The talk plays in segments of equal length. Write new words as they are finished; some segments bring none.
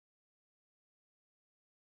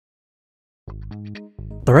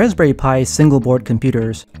The Raspberry Pi single-board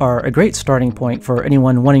computers are a great starting point for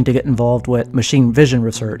anyone wanting to get involved with machine vision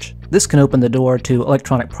research. This can open the door to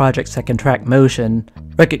electronic projects that can track motion,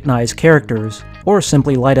 recognize characters, or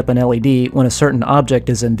simply light up an LED when a certain object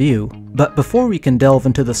is in view. But before we can delve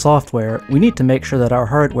into the software, we need to make sure that our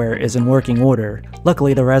hardware is in working order.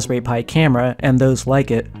 Luckily, the Raspberry Pi camera, and those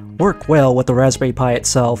like it, work well with the Raspberry Pi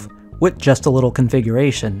itself, with just a little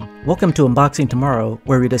configuration. Welcome to Unboxing Tomorrow,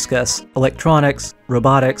 where we discuss electronics,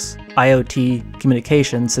 robotics, IoT,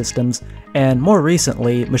 communication systems, and more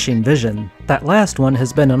recently, machine vision. That last one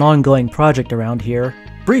has been an ongoing project around here,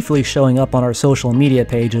 briefly showing up on our social media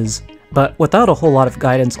pages, but without a whole lot of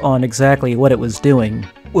guidance on exactly what it was doing.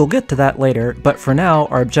 We'll get to that later, but for now,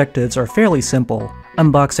 our objectives are fairly simple.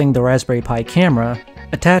 Unboxing the Raspberry Pi camera,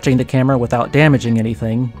 attaching the camera without damaging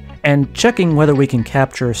anything, and checking whether we can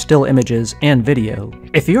capture still images and video.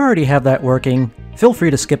 If you already have that working, feel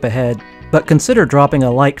free to skip ahead, but consider dropping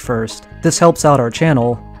a like first. This helps out our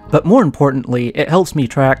channel, but more importantly, it helps me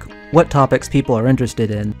track what topics people are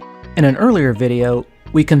interested in. In an earlier video,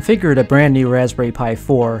 we configured a brand new Raspberry Pi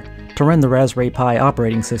 4 to run the Raspberry Pi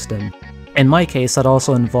operating system. In my case, that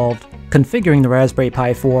also involved configuring the Raspberry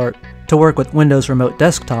Pi 4 to work with Windows Remote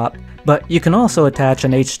Desktop, but you can also attach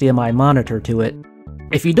an HDMI monitor to it.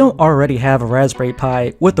 If you don't already have a Raspberry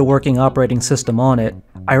Pi with the working operating system on it,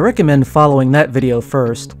 I recommend following that video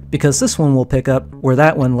first, because this one will pick up where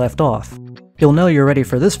that one left off. You'll know you're ready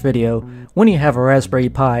for this video when you have a Raspberry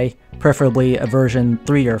Pi, preferably a version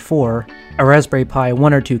 3 or 4, a Raspberry Pi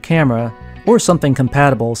 1 or 2 camera, or something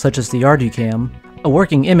compatible such as the ArduCam, a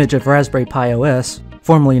working image of Raspberry Pi OS,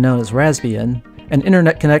 formerly known as Raspbian, an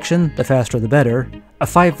internet connection, the faster the better, a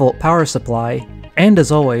 5-volt power supply, and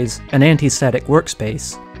as always, an anti-static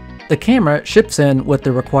workspace. The camera ships in with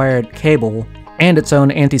the required cable and its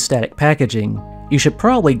own anti-static packaging. You should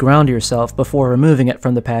probably ground yourself before removing it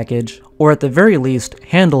from the package, or at the very least,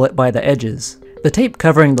 handle it by the edges. The tape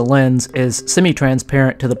covering the lens is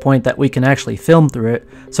semi-transparent to the point that we can actually film through it,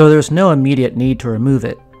 so there's no immediate need to remove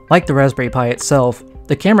it. Like the Raspberry Pi itself,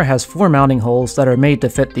 the camera has 4 mounting holes that are made to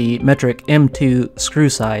fit the metric M2 screw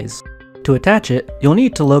size. To attach it, you'll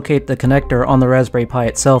need to locate the connector on the Raspberry Pi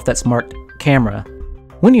itself that's marked camera.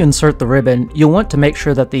 When you insert the ribbon, you'll want to make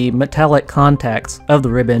sure that the metallic contacts of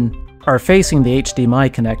the ribbon are facing the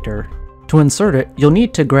HDMI connector. To insert it, you'll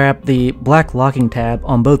need to grab the black locking tab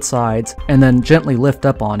on both sides and then gently lift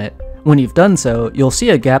up on it. When you've done so, you'll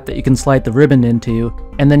see a gap that you can slide the ribbon into,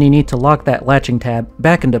 and then you need to lock that latching tab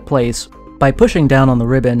back into place by pushing down on the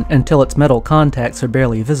ribbon until its metal contacts are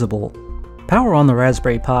barely visible. Power on the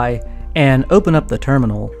Raspberry Pi and open up the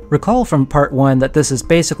terminal. Recall from part 1 that this is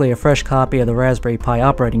basically a fresh copy of the Raspberry Pi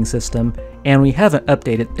operating system, and we haven't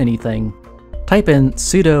updated anything. Type in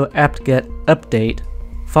sudo apt-get update,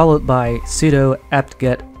 followed by sudo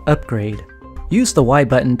apt-get upgrade. Use the Y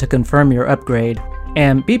button to confirm your upgrade,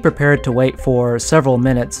 and be prepared to wait for several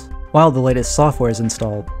minutes while the latest software is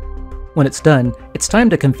installed. When it's done, it's time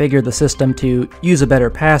to configure the system to use a better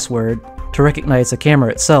password, to recognize the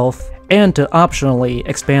camera itself, and to optionally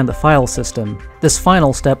expand the file system. This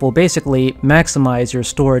final step will basically maximize your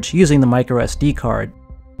storage using the microSD card.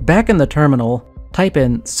 Back in the terminal, type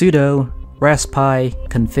in sudo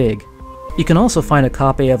raspi-config. You can also find a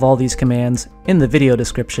copy of all these commands in the video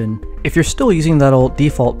description. If you're still using that old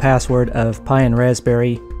default password of Pi and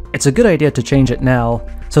Raspberry, it's a good idea to change it now,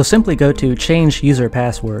 so simply go to Change User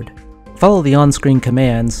Password. Follow the on-screen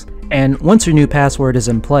commands, and once your new password is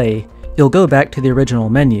in play, you'll go back to the original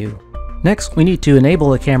menu. Next, we need to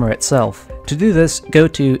enable the camera itself. To do this, go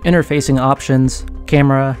to Interfacing Options,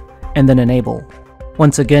 Camera, and then Enable.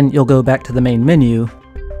 Once again, you'll go back to the main menu.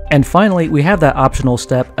 And finally, we have that optional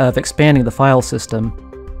step of expanding the file system.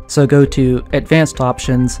 So go to Advanced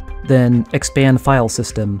Options, then Expand File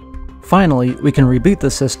System. Finally, we can reboot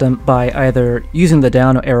the system by either using the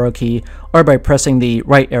down arrow key or by pressing the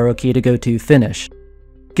right arrow key to go to Finish.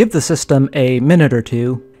 Give the system a minute or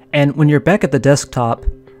two, and when you're back at the desktop,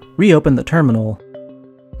 reopen the terminal.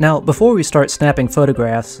 Now, before we start snapping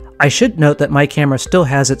photographs, I should note that my camera still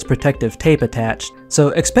has its protective tape attached, so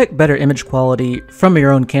expect better image quality from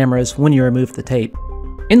your own cameras when you remove the tape.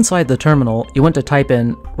 Inside the terminal, you want to type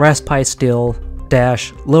in raspistill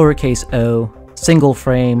 -o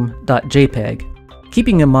singleFrame.jpg,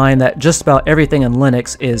 keeping in mind that just about everything in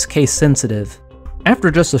Linux is case sensitive.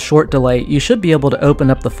 After just a short delay, you should be able to open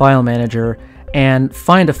up the file manager and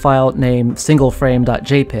find a file named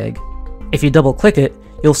singleFrame.jpg. If you double click it,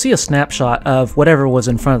 you'll see a snapshot of whatever was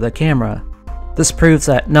in front of the camera. This proves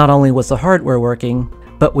that not only was the hardware working,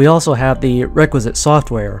 but we also have the requisite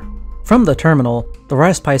software. From the terminal, the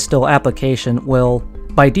raspistill application will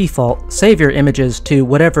By default, save your images to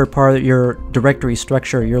whatever part of your directory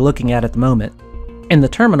structure you're looking at the moment. In the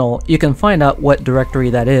terminal, you can find out what directory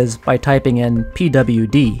that is by typing in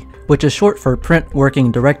pwd, which is short for Print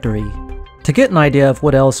Working Directory. To get an idea of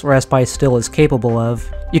what else raspistill is capable of,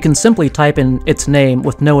 you can simply type in its name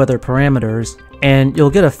with no other parameters, and you'll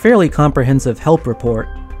get a fairly comprehensive help report.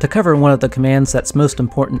 To cover one of the commands that's most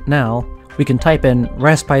important now, we can type in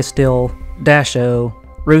raspistill-o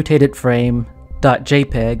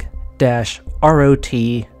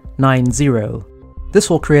rotatedFrame.jpg-rot90. This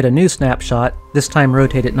will create a new snapshot, this time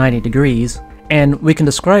rotated 90 degrees, and we can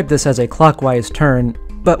describe this as a clockwise turn,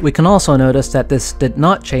 but we can also notice that this did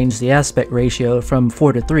not change the aspect ratio from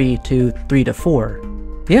 4:3 to 3:4.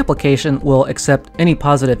 The application will accept any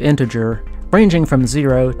positive integer, ranging from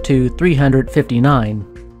 0 to 359,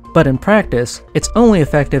 but in practice, it's only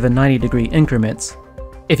effective in 90-degree increments.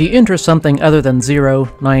 If you enter something other than 0,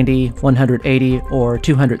 90, 180, or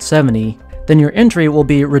 270, then your entry will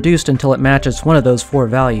be reduced until it matches one of those four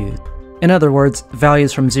values. In other words,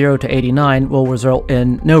 values from 0 to 89 will result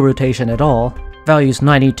in no rotation at all, values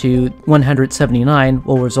 90 to 179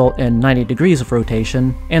 will result in 90 degrees of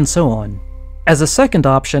rotation, and so on. As a second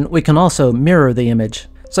option, we can also mirror the image.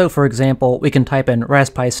 So for example, we can type in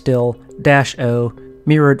raspistill-o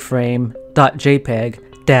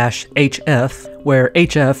mirroredFrame.jpg-hf, where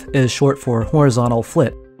hf is short for horizontal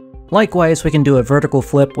flip. Likewise, we can do a vertical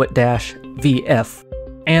flip with -vf.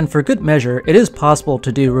 And for good measure, it is possible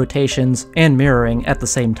to do rotations and mirroring at the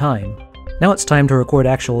same time. Now it's time to record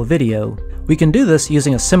actual video. We can do this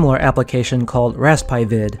using a similar application called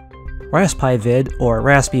raspi-vid. Raspi-vid, or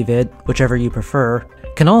raspi-vid, whichever you prefer,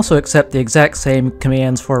 can also accept the exact same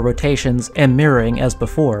commands for rotations and mirroring as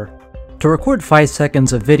before. To record 5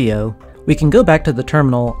 seconds of video, we can go back to the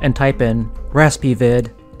terminal and type in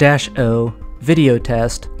raspi-vid-o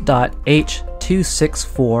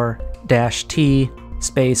videotest.h264-t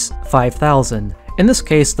space 5000. In this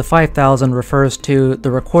case, the 5000 refers to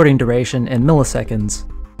the recording duration in milliseconds.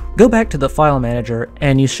 Go back to the file manager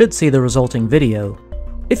and you should see the resulting video.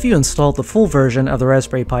 If you installed the full version of the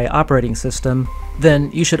Raspberry Pi operating system,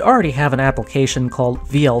 then you should already have an application called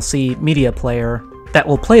VLC Media Player that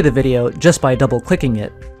will play the video just by double-clicking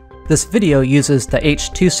it. This video uses the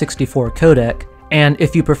H.264 codec, and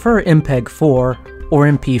if you prefer MPEG-4, or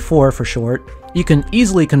MP4 for short, you can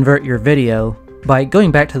easily convert your video by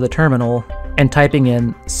going back to the terminal and typing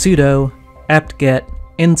in sudo apt-get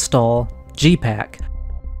install gpack.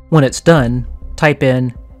 When it's done, type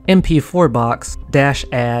in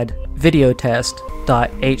mp4box-add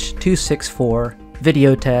videotest.h264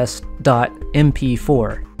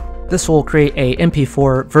 videotest.mp4. This will create a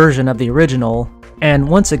MP4 version of the original, and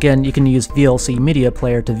once again you can use VLC Media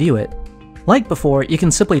Player to view it. Like before, you can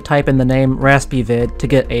simply type in the name raspivid to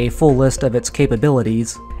get a full list of its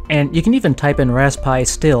capabilities, and you can even type in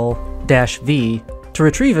raspistill-v to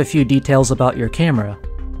retrieve a few details about your camera.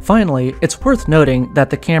 Finally, it's worth noting that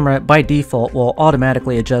the camera by default will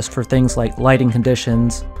automatically adjust for things like lighting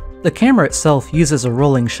conditions. The camera itself uses a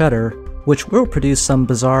rolling shutter, which will produce some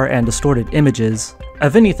bizarre and distorted images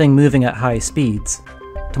of anything moving at high speeds.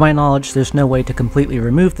 To my knowledge, there's no way to completely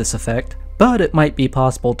remove this effect, but it might be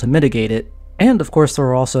possible to mitigate it. And of course there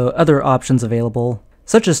are also other options available,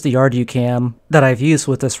 such as the ArduCam that I've used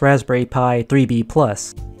with this Raspberry Pi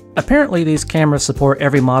 3B+. Apparently these cameras support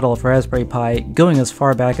every model of Raspberry Pi going as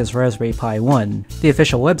far back as Raspberry Pi 1. The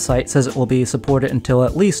official website says it will be supported until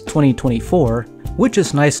at least 2024, which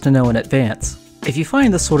is nice to know in advance. If you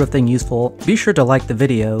find this sort of thing useful, be sure to like the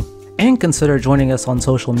video, and consider joining us on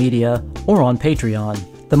social media or on Patreon.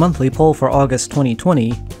 The monthly poll for August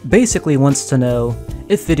 2020 basically wants to know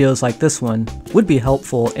if videos like this one would be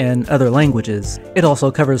helpful in other languages. It also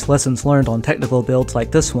covers lessons learned on technical builds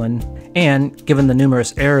like this one, and given the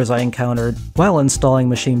numerous errors I encountered while installing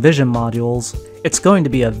machine vision modules, it's going to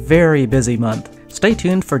be a very busy month. Stay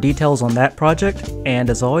tuned for details on that project, and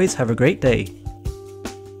as always, have a great day.